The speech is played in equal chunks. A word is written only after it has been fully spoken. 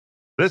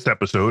This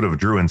episode of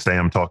Drew and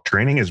Sam Talk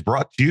Training is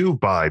brought to you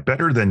by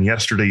Better Than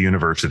Yesterday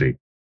University.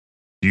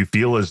 Do you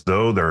feel as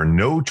though there are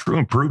no true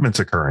improvements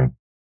occurring?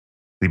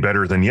 The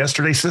Better Than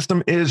Yesterday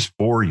system is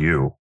for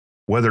you.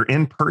 Whether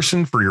in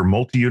person for your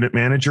multi-unit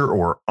manager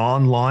or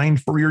online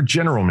for your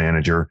general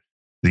manager,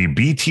 the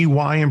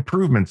BTY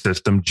improvement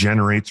system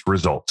generates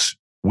results.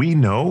 We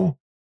know,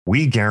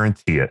 we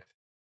guarantee it.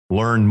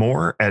 Learn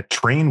more at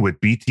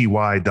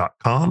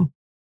trainwithbty.com.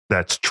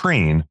 That's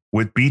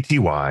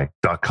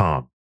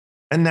trainwithbty.com.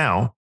 And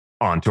now,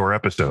 on to our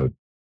episode.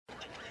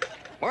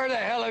 Where the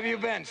hell have you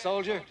been,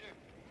 soldier?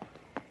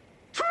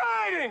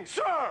 Training,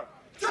 sir!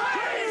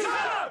 Training,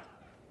 sir!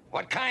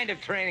 What kind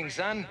of training,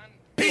 son?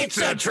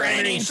 Pizza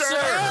training,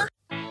 sir!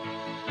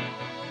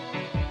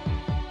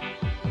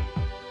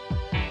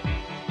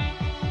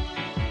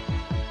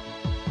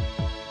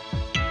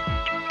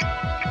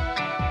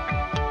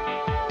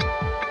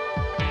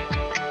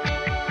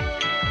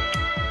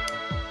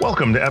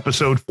 Welcome to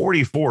episode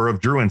 44 of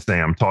Drew and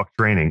Sam Talk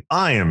Training.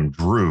 I am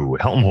Drew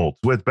Helmholtz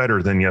with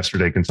Better Than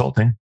Yesterday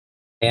Consulting.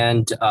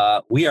 And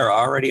we are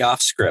already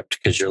off script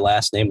because your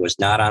last name was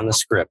not on the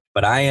script.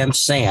 But I am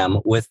Sam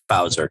with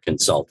Bowser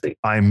Consulting.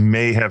 I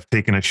may have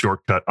taken a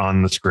shortcut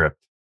on the script,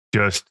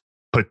 just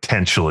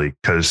potentially,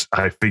 because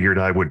I figured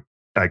I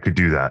could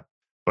do that.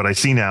 But I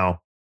see now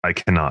I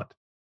cannot.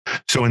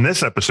 So in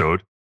this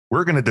episode,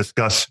 we're going to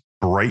discuss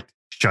bright,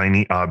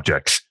 shiny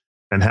objects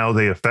and how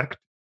they affect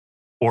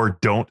or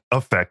don't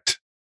affect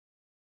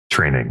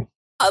training.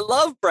 I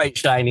love bright,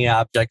 shiny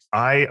objects.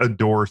 I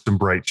adore some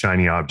bright,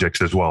 shiny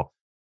objects as well.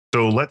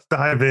 So let's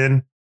dive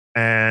in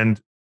and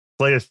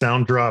play a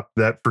sound drop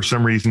that for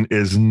some reason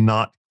is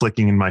not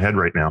clicking in my head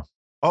right now.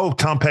 Oh,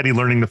 Tom Petty,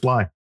 Learning to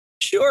Fly.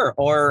 Sure.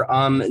 Or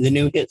the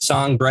new hit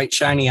song, Bright,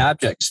 Shiny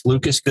Objects.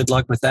 Lucas, good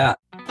luck with that.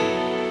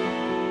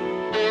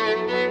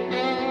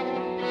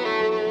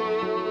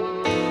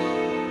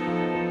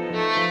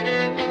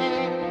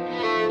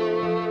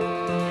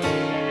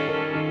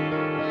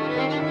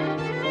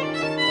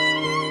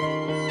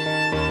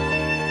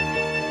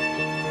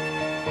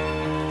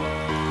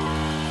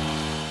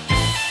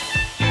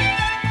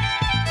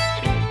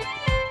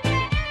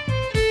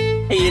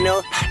 Hey, you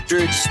know,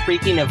 Drew,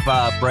 speaking of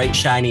bright,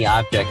 shiny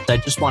objects, I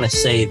just want to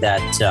say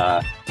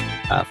that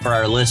for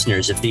our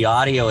listeners, if the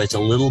audio is a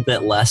little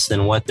bit less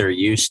than what they're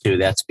used to,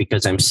 that's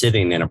because I'm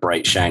sitting in a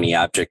bright, shiny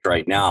object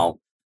right now.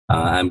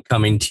 I'm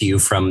coming to you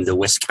from the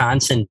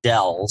Wisconsin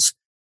Dells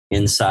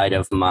inside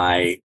of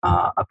my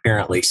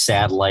apparently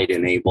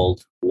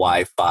satellite-enabled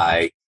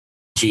Wi-Fi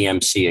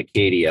GMC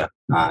Acadia.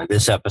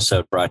 This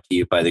episode brought to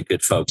you by the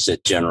good folks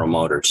at General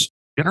Motors.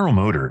 General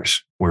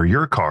Motors, where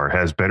your car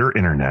has better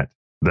internet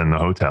than the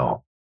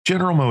hotel.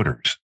 General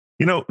Motors.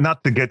 You know,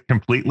 not to get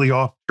completely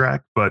off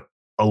track, but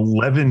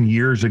 11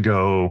 years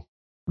ago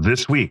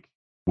this week,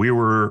 we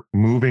were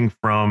moving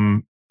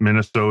from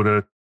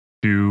Minnesota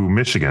to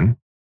Michigan.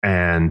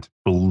 And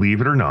believe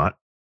it or not,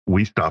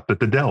 we stopped at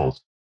the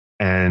Dells.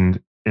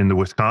 And in the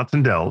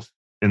Wisconsin Dells,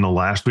 in the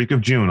last week of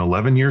June,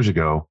 11 years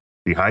ago,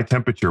 the high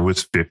temperature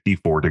was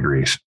 54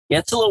 degrees. Yeah,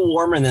 it's a little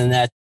warmer than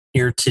that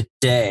here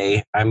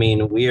today. I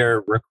mean, we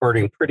are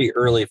recording pretty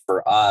early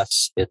for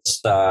us.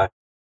 It's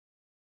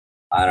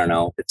I don't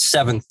know, it's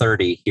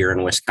 7:30 here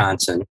in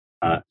Wisconsin,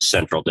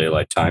 Central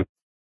Daylight Time.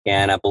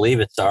 And I believe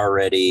it's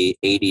already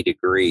 80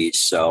 degrees.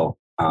 So,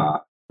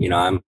 you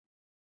know,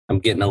 I'm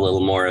getting a little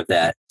more of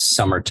that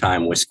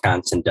summertime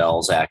Wisconsin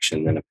Dells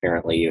action than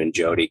apparently you and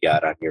Jody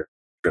got on your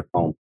trip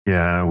home.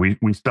 Yeah,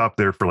 we stopped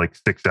there for like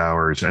 6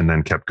 hours and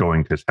then kept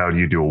going because how do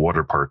you do a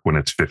water park when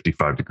it's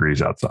 55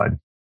 degrees outside?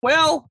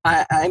 Well,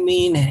 I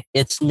mean,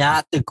 it's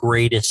not the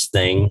greatest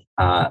thing.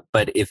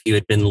 But if you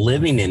had been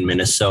living in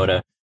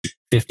Minnesota,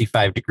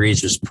 55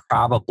 degrees was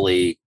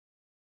probably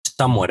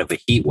somewhat of a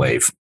heat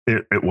wave.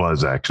 It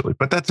was actually,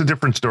 but that's a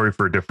different story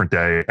for a different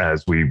day,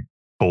 as we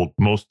told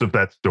most of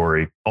that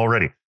story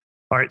already.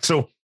 All right.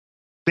 So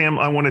Sam,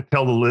 I want to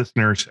tell the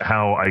listeners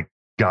how I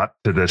got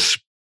to this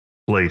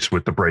place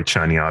with the bright,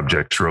 shiny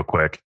objects real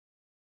quick.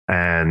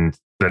 And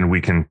then we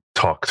can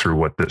talk through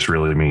what this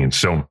really means.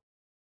 So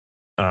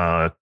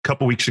a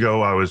couple weeks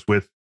ago, I was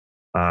with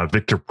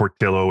Victor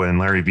Portillo and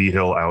Larry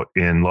Vigil out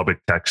in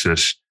Lubbock,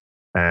 Texas.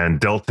 And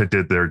Delta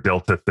did their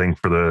Delta thing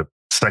for the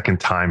second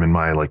time in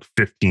my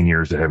 15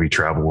 years of heavy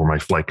travel where my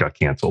flight got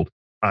canceled.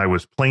 I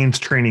was planes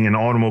training and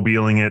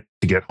automobiling it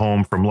to get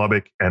home from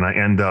Lubbock. And I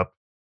end up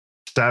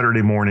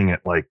Saturday morning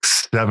at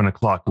 7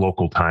 o'clock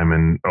local time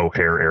in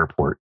O'Hare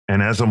Airport.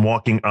 And as I'm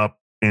walking up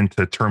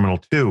into Terminal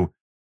 2,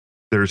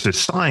 there's a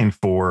sign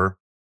for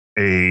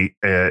an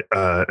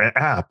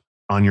app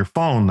on your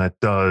phone that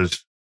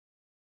does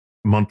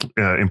monthly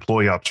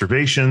employee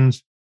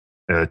observations,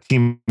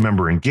 team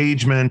member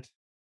engagement.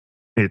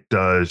 It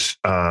does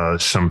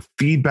some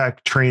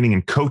feedback training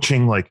and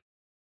coaching. Like,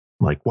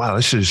 wow,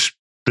 this is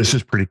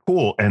pretty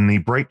cool. And the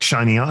bright,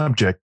 shiny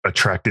object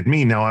attracted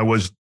me. Now I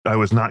was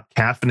not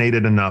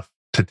caffeinated enough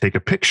to take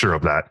a picture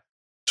of that.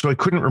 So I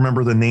couldn't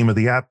remember the name of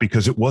the app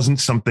because it wasn't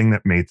something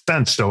that made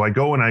sense. So I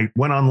go and I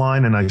went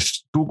online and I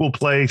Google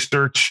Play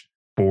search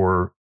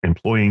for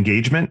employee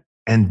engagement.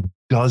 and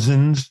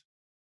dozens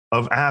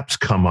of apps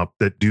come up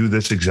that do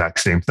this exact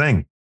same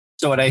thing.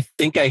 So what I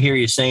think I hear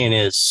you saying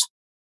is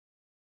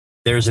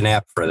there's an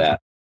app for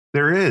that.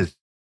 There is.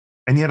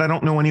 And yet I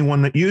don't know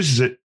anyone that uses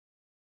it.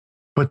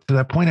 But to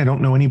that point, I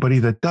don't know anybody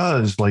that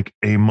does like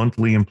a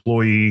monthly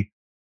employee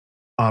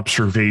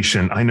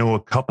observation. I know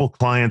a couple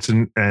clients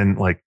and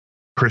like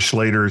Chris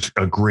Slater's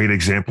a great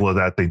example of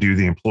that. They do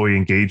the employee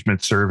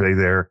engagement survey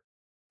there.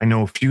 I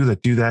know a few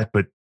that do that,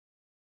 but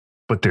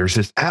there's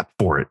this app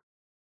for it.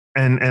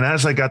 And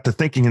as I got to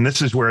thinking, and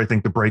this is where I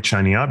think the bright,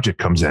 shiny object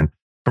comes in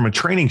from a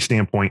training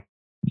standpoint,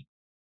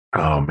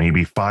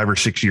 maybe 5 or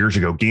 6 years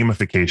ago,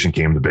 gamification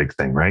came the big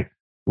thing, right?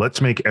 Let's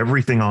make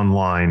everything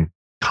online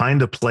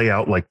kind of play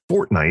out like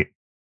Fortnite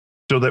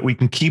so that we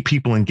can keep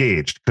people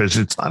engaged, because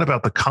it's not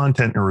about the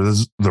content or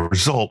the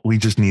result. We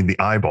just need the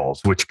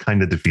eyeballs, which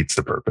kind of defeats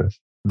the purpose.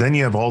 Then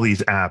you have all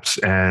these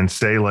apps and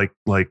say like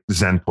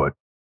Zenput.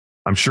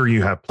 I'm sure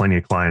you have plenty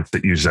of clients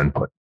that use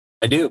Zenput.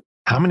 I do.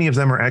 How many of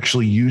them are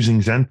actually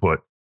using Zenput?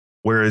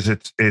 Whereas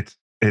it's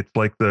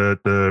like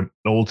the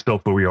old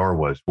Self OER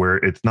was, where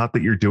it's not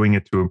that you're doing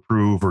it to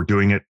improve or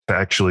doing it to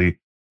actually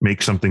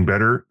make something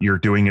better. You're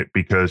doing it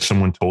because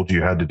someone told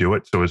you had to do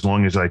it. So as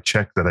long as I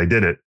check that I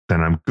did it,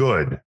 then I'm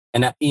good.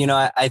 And,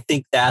 I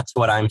think that's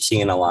what I'm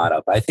seeing a lot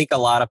of. I think a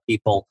lot of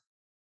people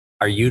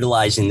are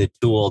utilizing the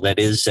tool that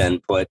is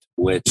Zenput,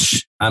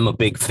 which I'm a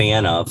big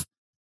fan of.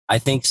 I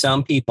think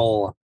some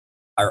people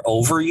are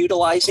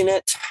overutilizing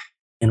it.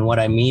 And what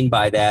I mean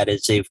by that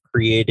is they've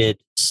created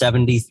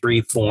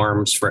 73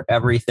 forms for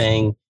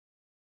everything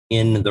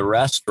in the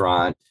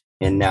restaurant.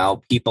 And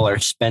now people are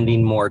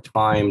spending more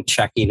time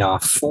checking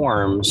off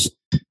forms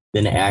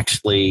than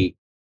actually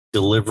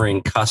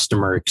delivering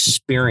customer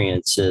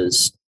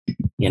experiences.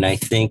 And I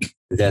think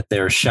that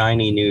their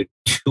shiny new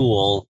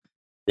tool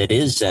that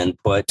is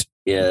Zenput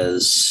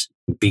is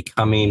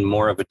becoming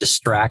more of a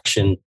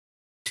distraction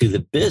to the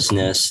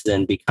business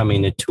than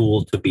becoming a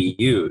tool to be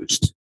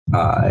used.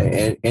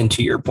 And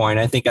to your point,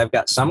 I think I've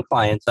got some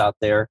clients out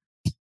there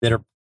that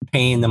are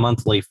paying the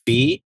monthly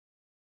fee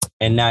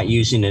and not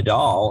using it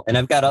all. And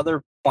I've got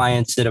other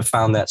clients that have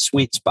found that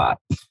sweet spot.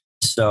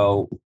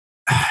 So,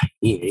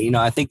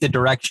 I think the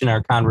direction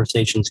our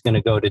conversation is going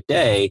to go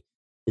today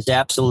is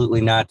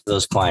absolutely not to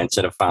those clients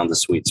that have found the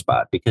sweet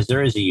spot, because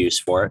there is a use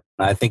for it.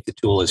 And I think the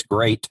tool is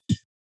great,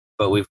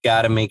 but we've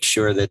got to make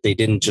sure that they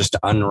didn't just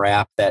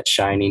unwrap that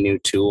shiny new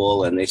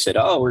tool and they said,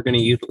 oh, we're going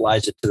to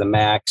utilize it to the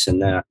max.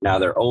 And then now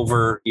they're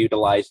over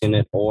utilizing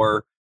it,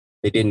 or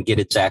they didn't get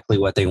exactly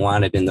what they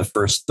wanted in the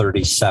first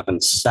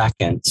 37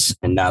 seconds.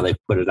 And now they've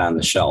put it on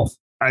the shelf.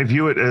 I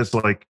view it as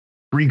like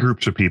 3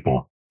 groups of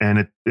people, and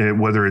it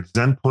whether it's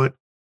Zenput,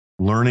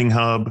 Learning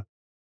Hub,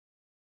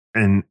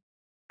 an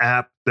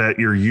app that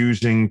you're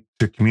using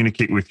to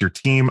communicate with your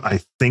team. I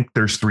think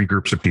there's 3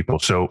 groups of people.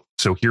 So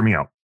hear me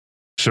out.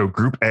 So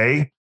group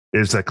A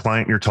is that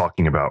client you're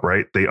talking about,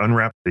 right? They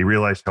unwrap, they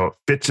realize how it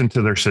fits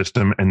into their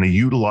system, and they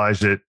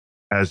utilize it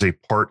as a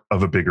part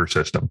of a bigger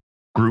system.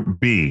 Group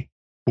B,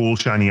 cool,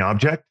 shiny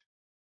object.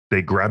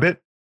 They grab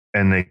it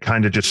and they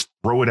kind of just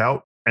throw it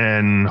out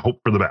and hope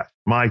for the best.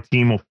 My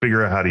team will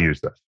figure out how to use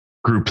this.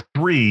 Group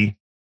 3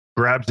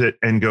 grabs it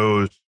and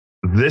goes,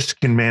 this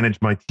can manage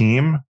my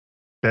team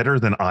better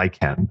than I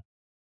can.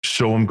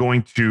 So I'm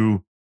going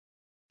to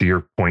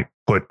your point,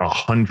 put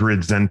 100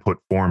 Zenput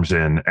forms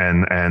in,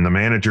 and the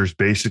manager's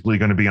basically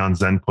going to be on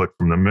Zenput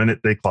from the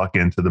minute they clock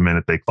in to the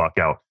minute they clock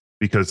out,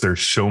 because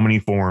there's so many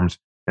forms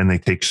and they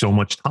take so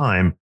much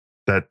time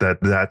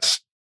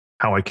that's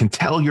how I can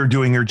tell you're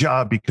doing your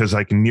job, because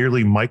I can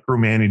nearly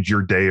micromanage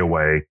your day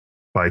away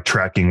by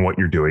tracking what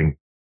you're doing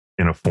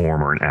in a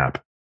form or an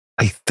app.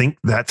 I think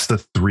that's the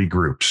 3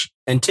 groups.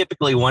 And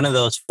typically one of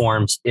those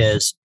forms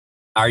is,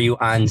 are you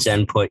on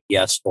Zenput,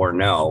 yes or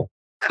no?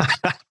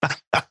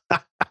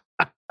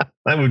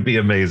 That would be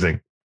amazing.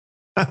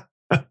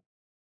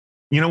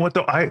 You know what,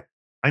 though? I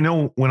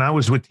know when I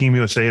was with Team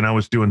USA and I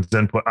was doing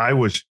Zenput, I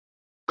was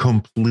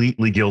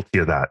completely guilty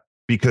of that,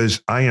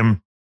 because I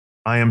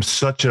am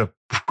such a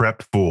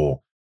prep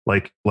fool.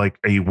 Like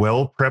a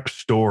well-prepped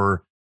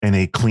store and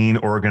a clean,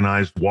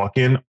 organized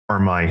walk-in are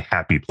my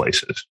happy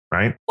places,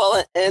 right?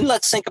 Well, and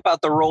let's think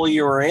about the role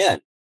you were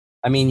in.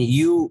 I mean,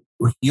 you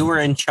were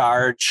in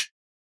charge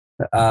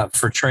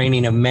for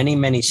training of many,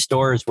 many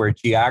stores where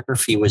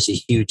geography was a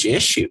huge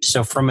issue.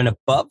 So from an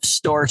above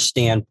store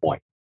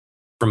standpoint,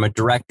 from a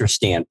director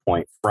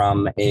standpoint,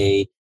 from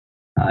a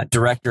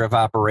director of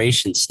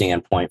operations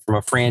standpoint, from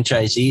a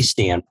franchisee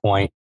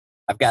standpoint,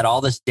 I've got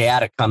all this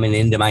data coming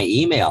into my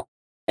email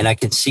and I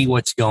can see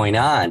what's going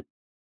on.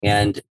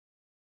 And,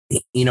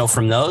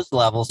 from those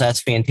levels,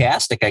 that's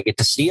fantastic. I get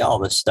to see all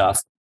this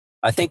stuff.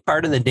 I think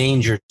part of the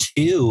danger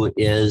too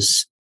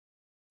is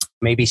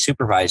maybe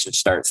supervisors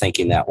start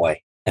thinking that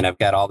way. And I've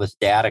got all this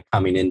data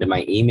coming into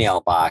my email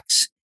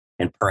box,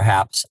 and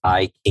perhaps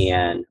I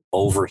can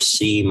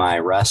oversee my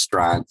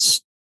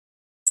restaurants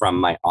from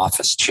my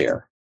office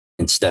chair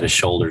instead of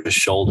shoulder to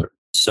shoulder.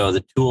 So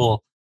the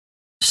tool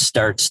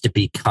starts to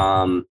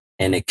become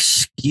an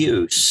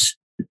excuse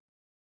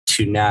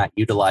to not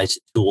utilize a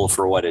tool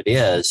for what it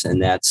is.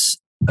 And that's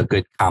a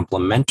good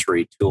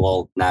complementary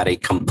tool, not a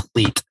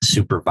complete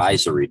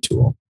supervisory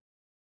tool.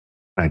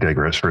 I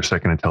digress for a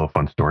second and tell a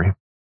fun story.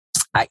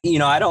 I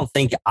don't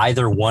think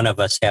either one of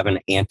us have an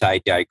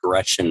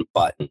anti-digression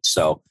button.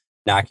 So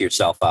knock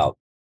yourself out.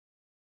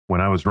 When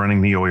I was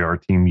running the OER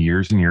team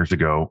years and years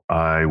ago,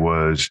 I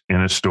was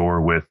in a store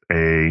with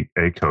a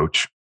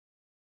coach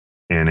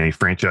in a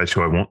franchise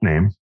who I won't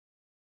name,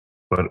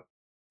 but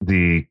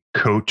the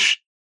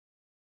coach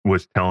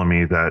was telling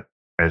me that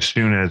as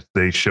soon as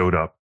they showed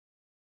up,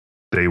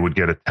 they would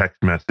get a text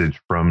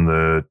message from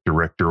the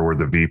director or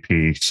the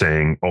VP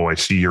saying, "Oh, I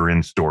see you're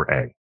in store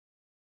A,"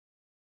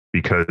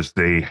 because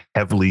they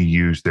heavily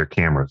use their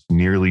cameras,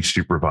 nearly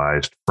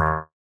supervised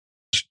from.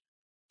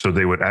 So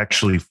they would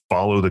actually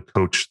follow the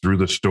coach through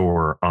the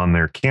store on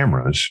their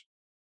cameras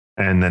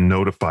and then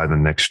notify the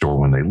next store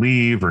when they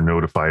leave or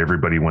notify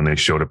everybody when they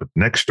showed up at the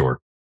next store.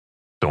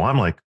 So I'm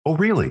like, oh,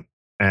 really?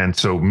 And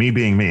so me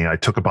being me, I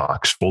took a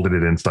box, folded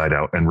it inside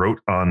out and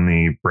wrote on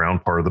the brown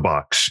part of the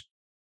box,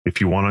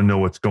 "If you want to know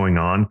what's going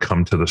on,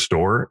 come to the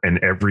store." And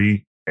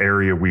every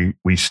area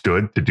we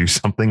stood to do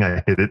something,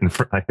 I held it in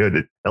front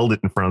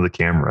of the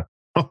camera.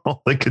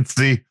 All I could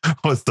see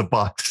was the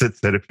box that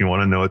said, "If you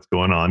want to know what's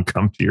going on,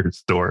 come to your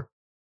store."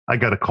 I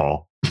got a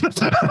call. Yeah,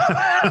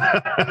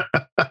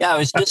 I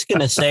was just going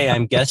to say,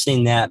 I'm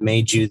guessing that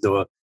made you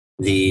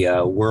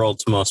the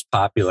world's most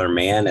popular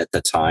man at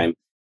the time.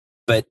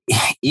 But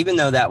even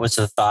though that was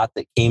a thought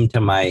that came to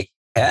my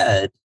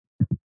head,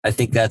 I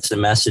think that's a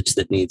message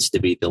that needs to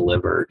be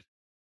delivered.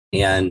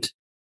 And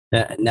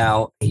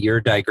now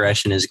your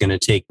digression is going to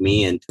take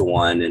me into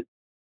one. And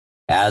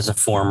as a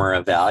former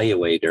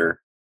evaluator,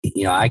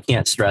 I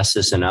can't stress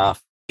this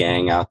enough,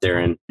 gang out there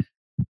in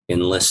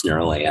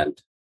listener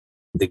land.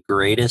 The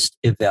greatest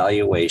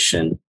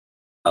evaluation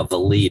of a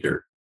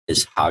leader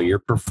is how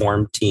your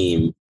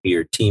team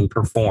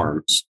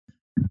performs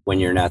when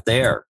you're not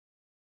there.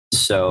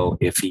 So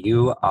if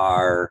you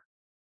are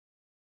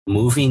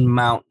moving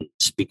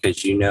mountains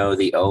because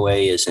the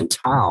OA is in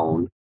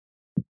town,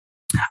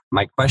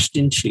 my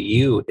question to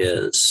you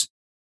is,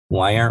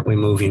 why aren't we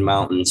moving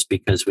mountains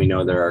because we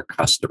know there are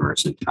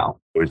customers in town?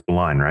 Always the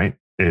line, right?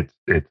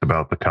 It's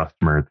about the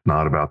customer. It's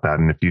not about that.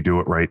 And if you do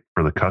it right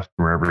for the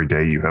customer every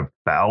day, you have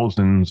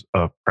thousands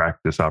of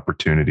practice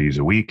opportunities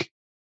a week,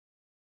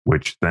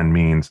 which then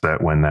means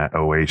that when that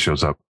OA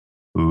shows up,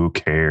 who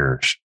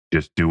cares?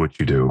 Just do what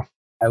you do.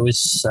 I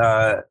was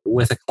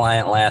with a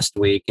client last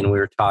week and we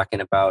were talking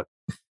about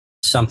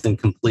something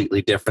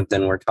completely different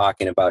than we're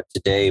talking about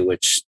today,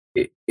 which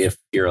if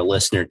you're a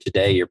listener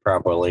today, you're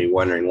probably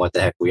wondering what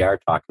the heck we are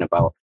talking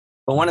about.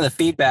 But one of the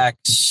feedback,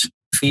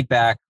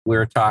 we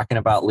were talking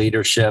about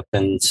leadership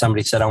and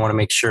somebody said, "I want to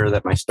make sure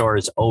that my store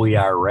is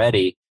OER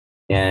ready."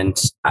 And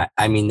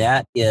I mean,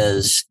 that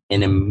is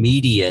an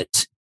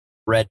immediate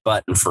red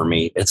button for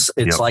me. It's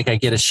yep. Like I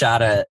get a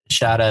shot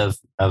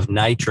of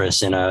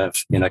nitrous in a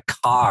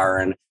car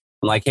and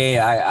I'm like, hey,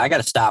 I got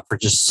to stop for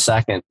just a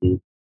second and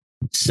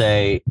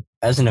say,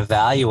 as an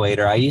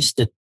evaluator, I used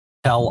to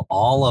tell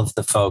all of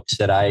the folks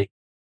that I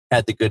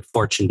had the good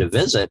fortune to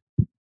visit,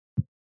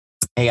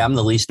 hey, I'm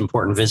the least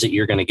important visit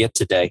you're going to get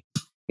today.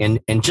 And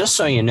just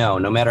so you know,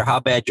 no matter how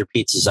bad your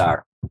pizzas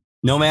are,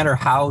 no matter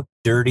how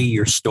dirty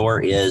your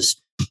store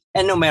is,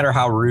 and no matter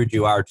how rude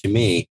you are to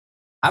me,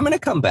 I'm going to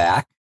come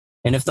back.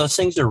 And if those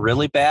things are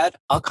really bad,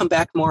 I'll come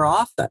back more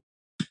often.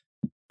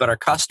 But our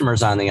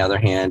customers, on the other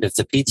hand, if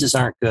the pizzas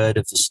aren't good,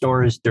 if the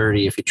store is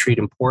dirty, if you treat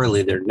them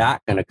poorly, they're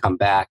not going to come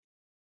back.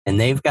 And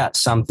they've got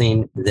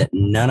something that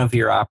none of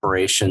your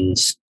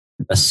operations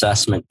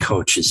assessment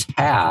coaches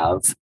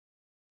have,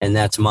 and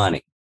that's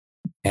money.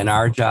 And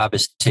our job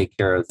is to take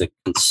care of the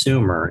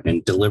consumer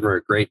and deliver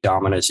a great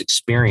Domino's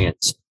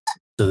experience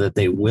so that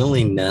the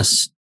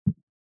willingness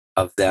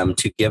of them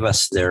to give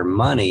us their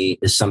money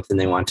is something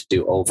they want to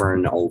do over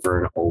and over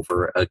and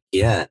over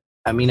again.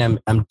 I mean,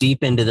 I'm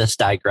deep into this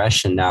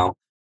digression now.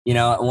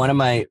 One of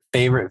my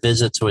favorite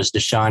visits was to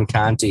Sean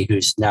Conti,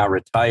 who's now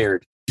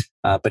retired,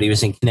 but he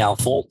was in Canal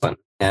Fulton.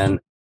 And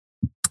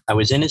I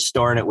was in his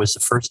store and it was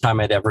the first time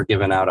I'd ever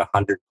given out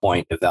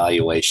 100-point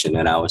evaluation.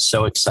 And I was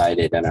so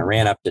excited. And I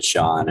ran up to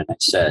Sean and I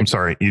said, I'm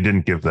sorry, you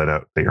didn't give that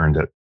out. They earned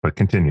it, but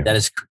continue. That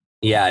is,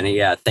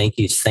 yeah. Thank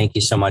you. Thank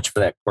you so much for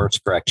that course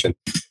correction.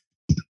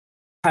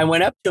 I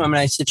went up to him and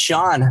I said,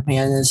 Sean,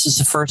 man, this is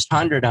the first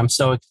 100. I'm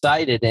so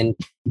excited. And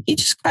he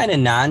just kind of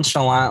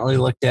nonchalantly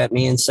looked at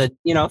me and said,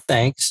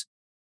 thanks.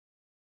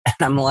 And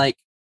I'm like,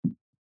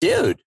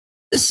 dude,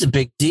 this is a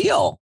big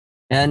deal.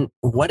 And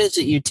what is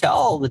it you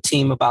tell the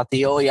team about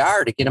the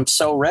OER to get them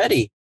so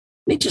ready?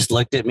 And he just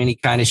looked at me and he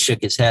kind of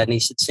shook his head and he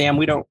said, Sam,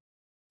 we don't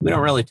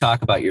really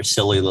talk about your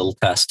silly little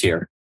test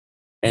here.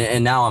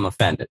 And now I'm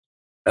offended.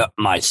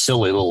 My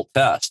silly little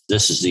test.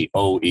 This is the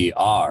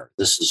OER.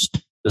 This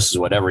is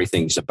what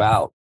everything's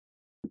about.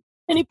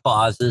 And he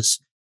pauses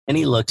and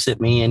he looks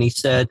at me and he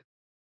said,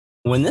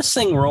 when this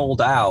thing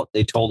rolled out,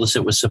 they told us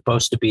it was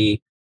supposed to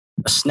be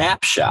a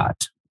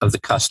snapshot of the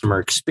customer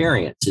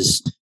experience.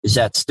 Is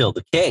that still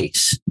the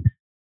case?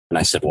 And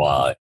I said,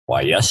 well,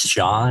 Why, yes,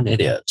 Sean,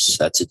 it is.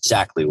 That's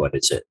exactly what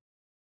it's it.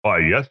 Why,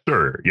 yes,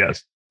 sir.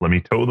 Yes. Let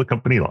me toe the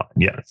company line.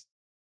 Yes.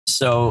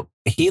 So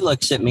he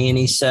looks at me and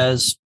he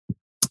says,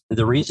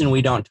 the reason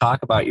we don't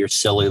talk about your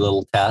silly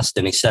little test,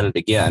 and he said it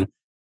again,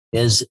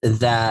 is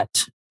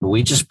that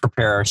we just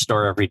prepare our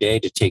store every day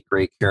to take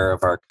great care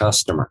of our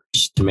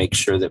customers, to make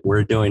sure that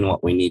we're doing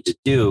what we need to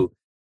do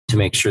to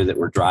make sure that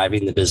we're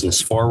driving the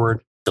business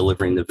forward,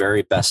 delivering the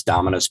very best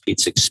Domino's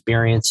Pizza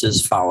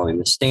experiences, following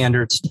the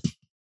standards.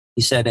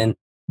 He said, and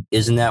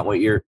isn't that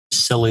what your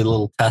silly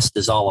little test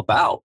is all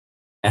about?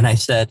 And I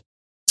said,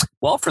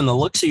 well, from the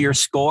looks of your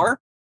score,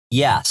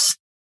 yes,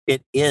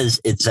 it is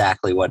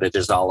exactly what it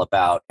is all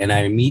about. And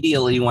I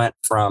immediately went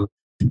from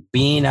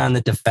being on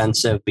the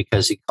defensive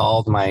because he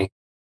called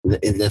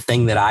the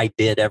thing that I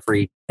did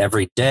every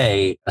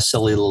day a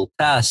silly little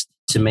test,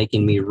 to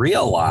making me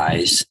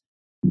realize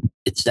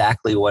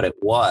exactly what it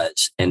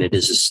was. And it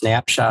is a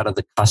snapshot of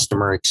the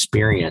customer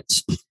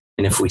experience.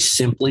 And if we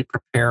simply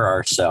prepare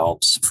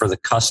ourselves for the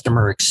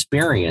customer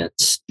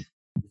experience,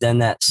 then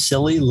that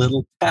silly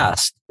little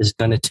test is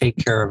going to take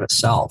care of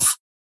itself.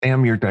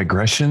 Sam, your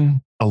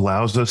digression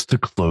allows us to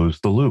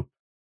close the loop,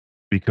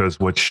 because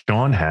what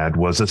Sean had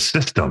was a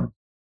system,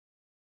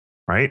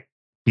 right?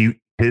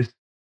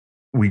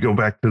 We go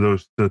back to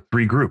the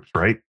three groups,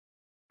 right?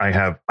 I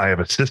have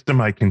a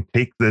system. I can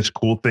take this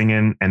cool thing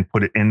in and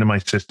put it into my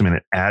system and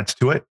it adds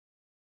to it.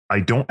 I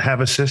don't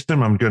have a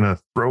system. I'm going to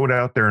throw it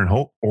out there and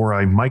hope, or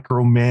I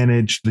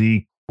micromanage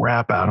the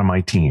crap out of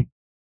my team,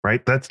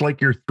 right? That's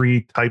like your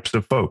three types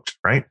of folks,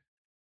 right?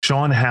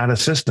 Sean had a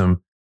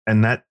system,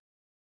 and that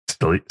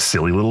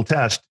silly little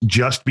test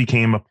just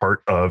became a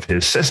part of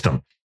his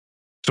system.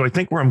 So I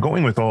think where I'm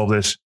going with all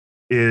this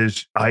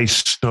is I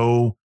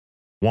so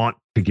want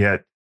to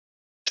get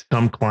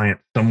some client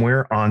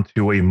somewhere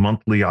onto a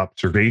monthly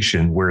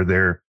observation where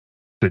the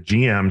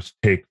GMs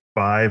take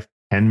 5-10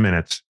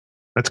 minutes.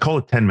 Let's call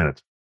it 10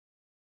 minutes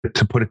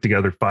to put it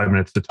together, 5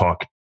 minutes to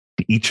talk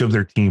to each of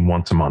their team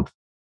once a month.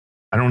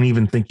 I don't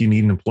even think you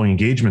need an employee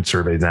engagement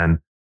survey then.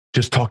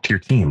 Just talk to your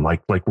team.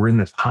 Like we're in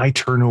this high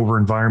turnover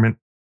environment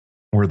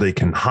where they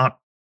can hop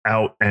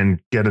out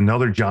and get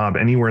another job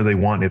anywhere they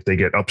want if they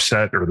get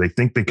upset or they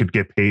think they could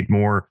get paid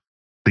more.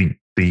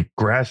 The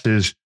grass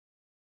is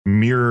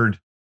mirrored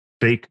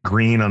fake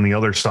green on the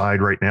other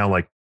side right now.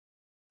 Like,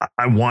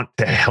 I want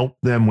to help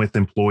them with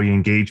employee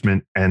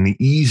engagement, and the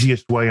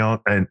easiest way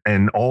out,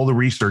 and all the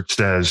research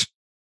says,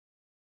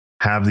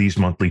 have these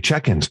monthly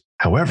check-ins.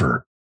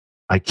 However,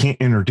 I can't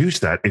introduce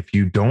that if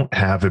you don't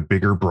have a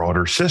bigger,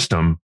 broader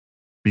system,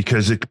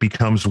 because it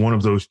becomes one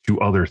of those two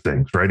other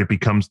things, right? It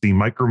becomes the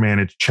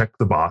micromanage, check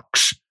the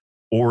box,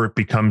 or it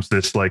becomes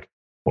this like,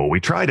 well, we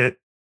tried it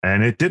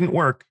and it didn't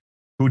work.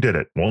 Who did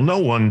it? Well, no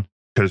one,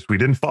 because we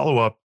didn't follow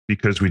up,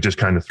 because we just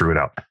kind of threw it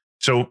out.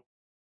 So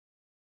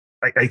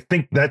I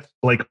think that's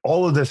like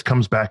all of this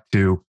comes back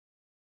to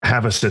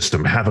have a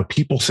system, have a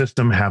people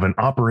system, have an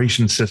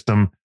operations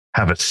system,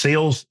 have a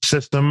sales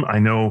system. I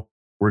know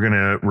we're going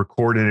to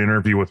record an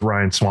interview with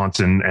Ryan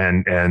Swanson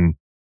and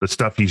the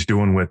stuff he's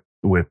doing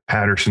with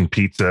Patterson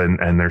Pizza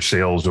and their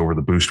sales over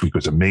the Boost Week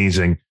was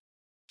amazing.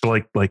 So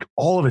like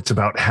all of it's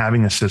about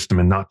having a system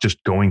and not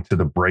just going to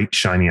the bright,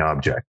 shiny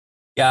object.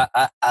 Yeah,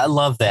 I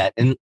love that.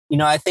 And,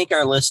 I think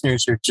our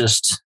listeners are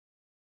just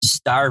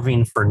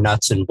starving for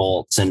nuts and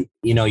bolts. And,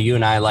 you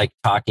and I like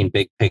talking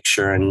big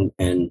picture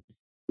and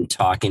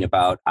talking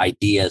about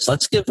ideas.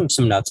 Let's give them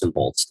some nuts and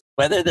bolts.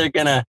 Whether they're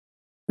going to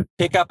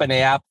pick up an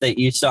app that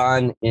you saw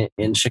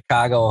in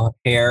Chicago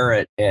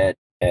Hair at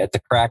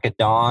the crack of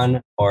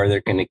dawn, or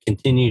they're going to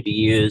continue to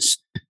use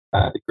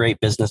the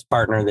great business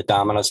partner that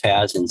Domino's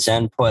has in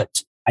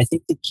ZenPut. I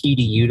think the key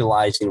to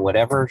utilizing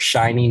whatever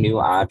shiny new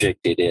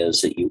object it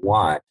is that you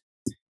want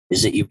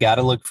is that you've got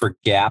to look for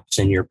gaps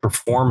in your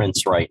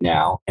performance right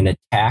now and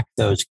attack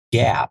those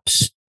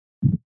gaps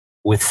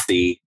with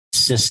the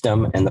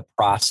system and the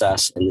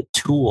process and the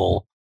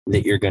tool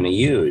that you're going to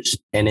use.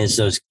 And as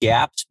those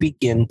gaps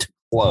begin to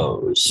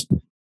close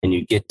and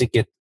you get to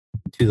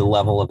the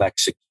level of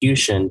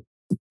execution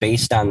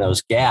based on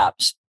those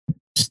gaps,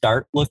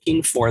 start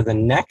looking for the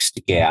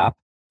next gap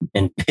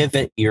and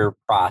pivot your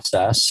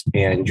process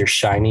and your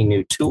shiny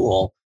new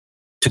tool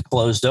to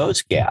close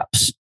those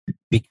gaps.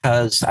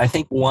 Because I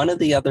think one of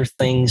the other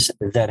things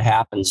that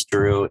happens,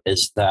 Drew,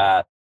 is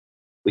that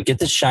we get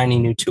this shiny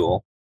new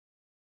tool,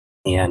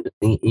 and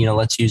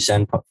let's use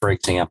ZenPut for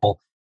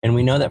example, and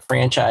we know that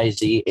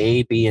franchisee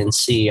A, B, and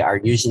C are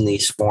using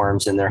these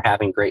forms and they're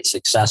having great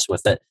success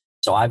with it.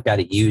 So I've got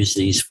to use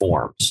these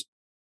forms.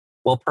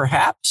 Well,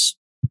 perhaps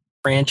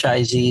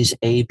franchisees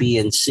A, B,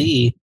 and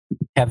C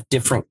have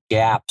different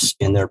gaps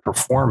in their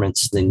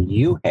performance than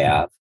you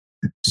have.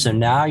 So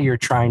now you're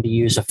trying to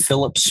use a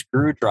Phillips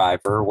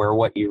screwdriver where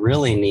what you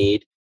really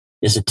need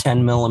is a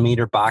 10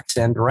 millimeter box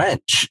end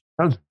wrench.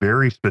 That was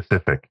very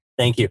specific.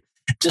 Thank you.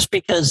 Just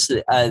because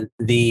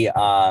the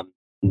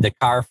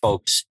car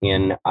folks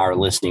in our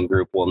listening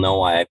group will know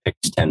why I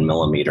picked 10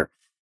 millimeter.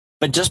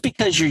 But just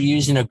because you're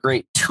using a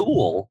great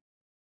tool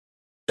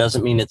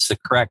doesn't mean it's the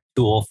correct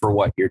tool for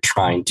what you're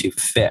trying to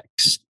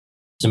fix.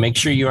 So make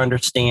sure you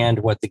understand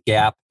what the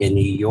gap in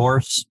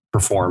your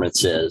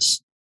performance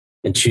is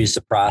and choose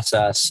the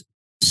process,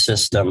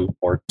 system,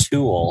 or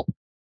tool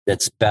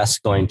that's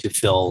best going to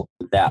fill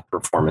that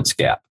performance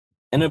gap.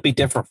 And it'll be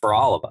different for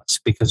all of us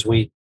because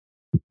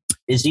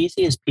as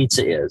easy as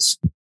pizza is,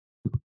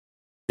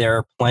 there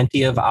are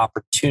plenty of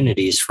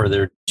opportunities for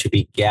there to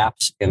be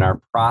gaps in our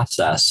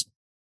process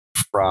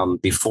from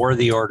before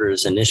the order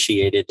is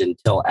initiated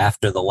until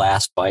after the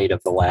last bite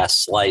of the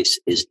last slice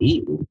is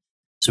eaten.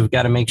 So we've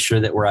got to make sure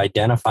that we're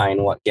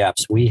identifying what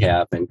gaps we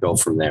have and go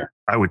from there.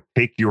 I would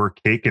take your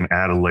cake and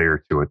add a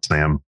layer to it,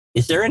 Sam.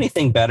 Is there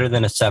anything better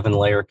than a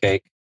 7-layer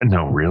cake?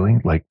 No, really?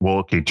 Like, well,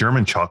 okay,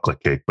 German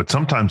chocolate cake, but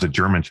sometimes a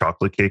German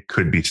chocolate cake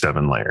could be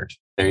 7 layers.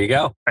 There you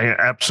go. I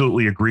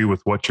absolutely agree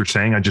with what you're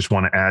saying. I just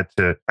want to add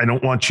to, I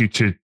don't want you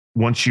to,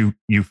 once you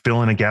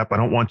fill in a gap, I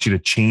don't want you to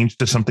change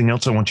to something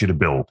else. I want you to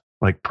build.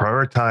 Like,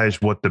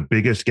 prioritize what the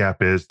biggest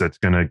gap is that's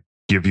going to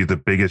give you the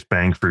biggest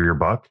bang for your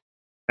buck,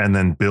 and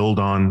then build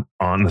on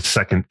the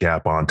second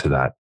gap onto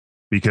that.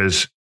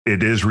 Because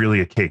it is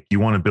really a cake. You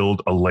want to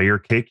build a layer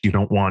cake. You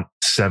don't want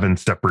 7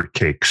 separate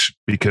cakes,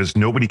 because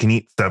nobody can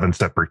eat 7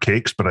 separate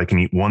cakes, but I can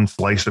eat one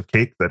slice of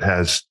cake that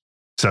has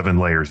 7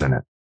 layers in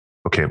it.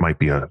 Okay, it might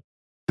be a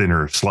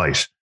thinner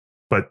slice,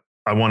 but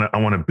I want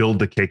to build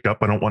the cake up.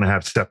 I don't want to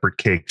have separate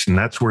cakes. And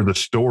that's where the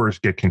stores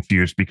get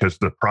confused, because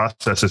the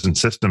processes and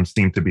systems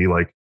seem to be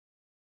like,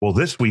 well,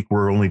 this week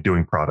we're only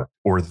doing product,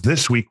 or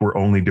this week we're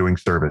only doing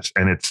service.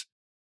 And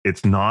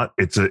it's not,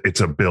 it's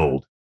a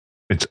build.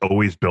 It's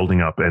always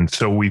building up. And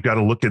so we've got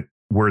to look at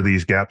where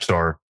these gaps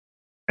are.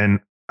 And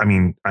I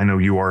mean, I know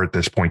you are at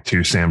this point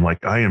too, Sam.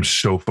 Like, I am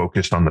so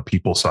focused on the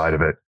people side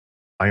of it.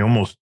 I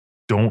almost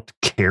don't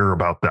care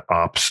about the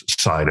ops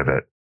side of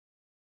it.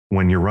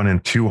 When you're running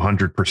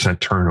 200%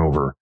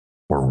 turnover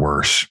or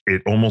worse,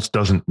 it almost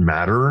doesn't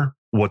matter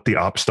what the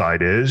ops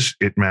side is.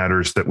 It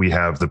matters that we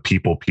have the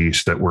people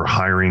piece, that we're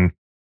hiring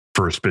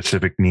for a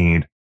specific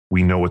need.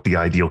 We know what the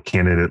ideal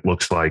candidate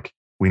looks like.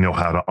 We know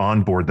how to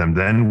onboard them.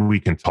 Then we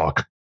can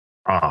talk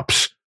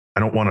ops. I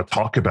don't want to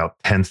talk about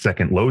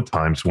 10-second load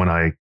times when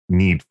I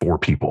need 4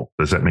 people.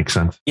 Does that make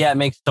sense? Yeah, it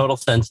makes total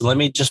sense. Let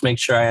me just make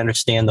sure I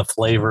understand the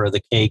flavor of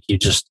the cake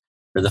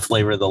or the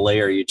flavor of the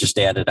layer you just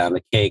added on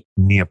the cake.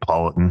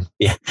 Neapolitan.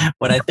 Yeah.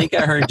 What I think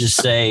I heard you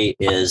say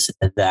is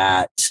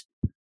that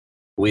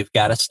we've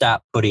got to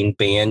stop putting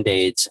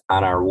Band-Aids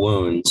on our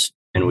wounds,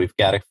 and we've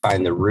got to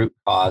find the root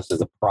cause of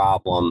the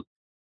problem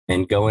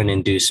and go in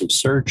and do some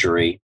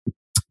surgery.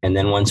 And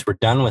then once we're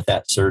done with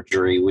that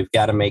surgery, we've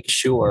got to make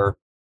sure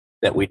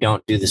that we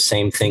don't do the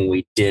same thing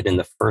we did in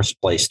the first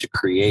place to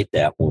create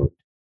that wound.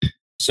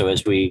 So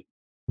as we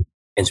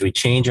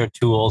change our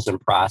tools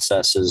and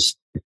processes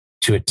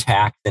to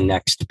attack the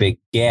next big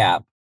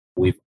gap,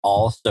 we've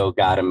also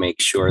got to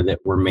make sure that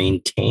we're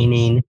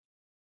maintaining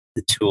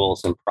the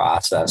tools and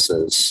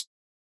processes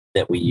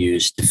that we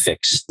used to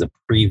fix the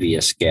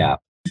previous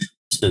gap,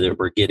 so that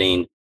we're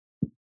getting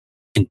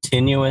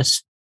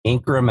continuous,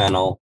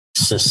 incremental,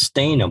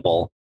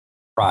 sustainable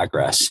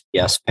progress.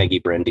 Yes,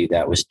 Peggy Brindy,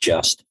 that was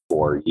just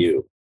for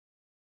you.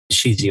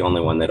 She's the only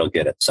one that'll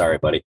get it. Sorry,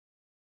 buddy.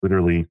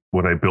 Literally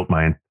what I built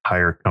my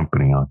entire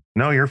company on.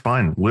 No, you're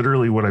fine.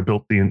 Literally what I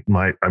built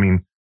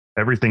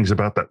everything's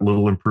about that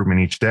little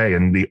improvement each day.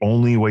 And the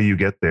only way you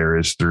get there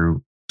is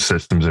through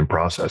systems and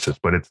processes.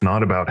 But it's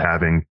not about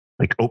having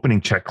like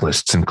opening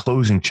checklists and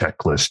closing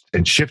checklists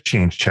and shift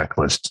change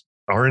checklists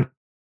aren't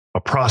a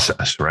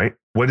process, right?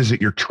 What is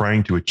it you're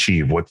trying to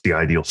achieve? What's the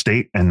ideal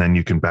state? And then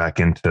you can back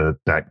into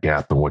that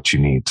gap and what you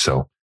need.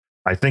 So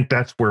I think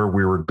that's where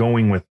we were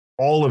going with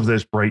all of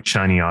this bright,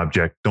 shiny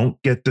object.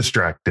 Don't get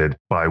distracted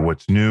by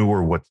what's new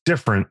or what's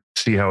different.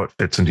 See how it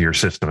fits into your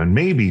system. And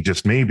maybe,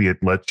 just maybe,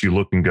 it lets you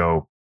look and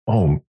go,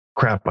 oh,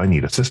 crap, I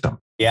need a system.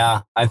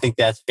 Yeah, I think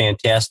that's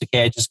fantastic.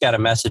 Hey, I just got a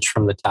message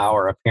from the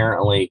tower.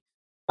 Apparently,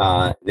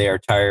 they are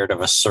tired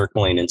of us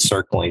circling and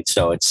circling.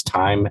 So it's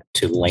time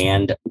to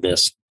land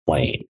this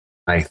plane.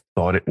 I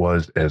thought it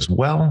was as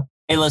well.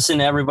 Hey, listen,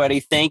 everybody,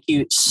 thank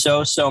you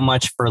so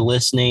much for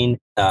listening.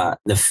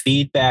 The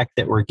feedback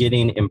that we're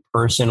getting in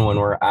person when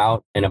we're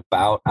out and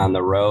about on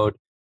the road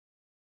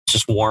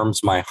just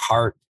warms my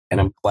heart. And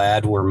I'm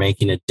glad we're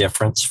making a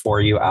difference for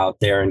you out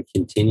there and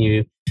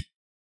continuing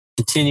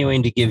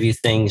to give you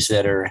things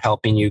that are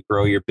helping you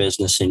grow your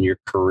business and your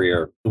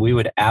career. We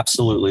would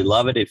absolutely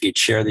love it if you'd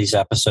share these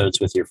episodes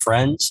with your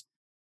friends,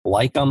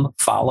 like them,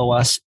 follow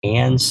us,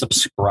 and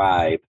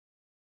subscribe.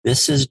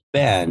 This has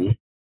been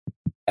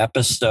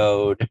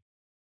episode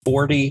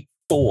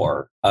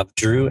 44 of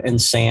Drew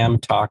and Sam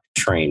Talk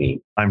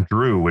Training. I'm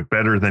Drew with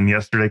Better Than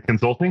Yesterday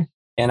Consulting.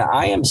 And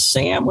I am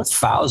Sam with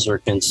Fowler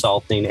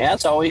Consulting.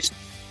 As always,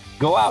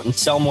 go out and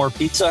sell more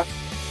pizza.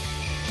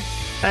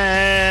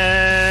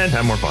 And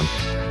have more fun.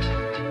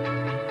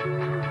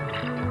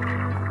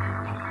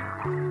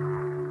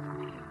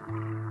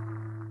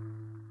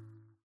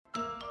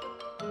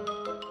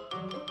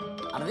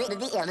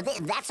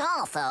 That's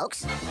all,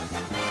 folks.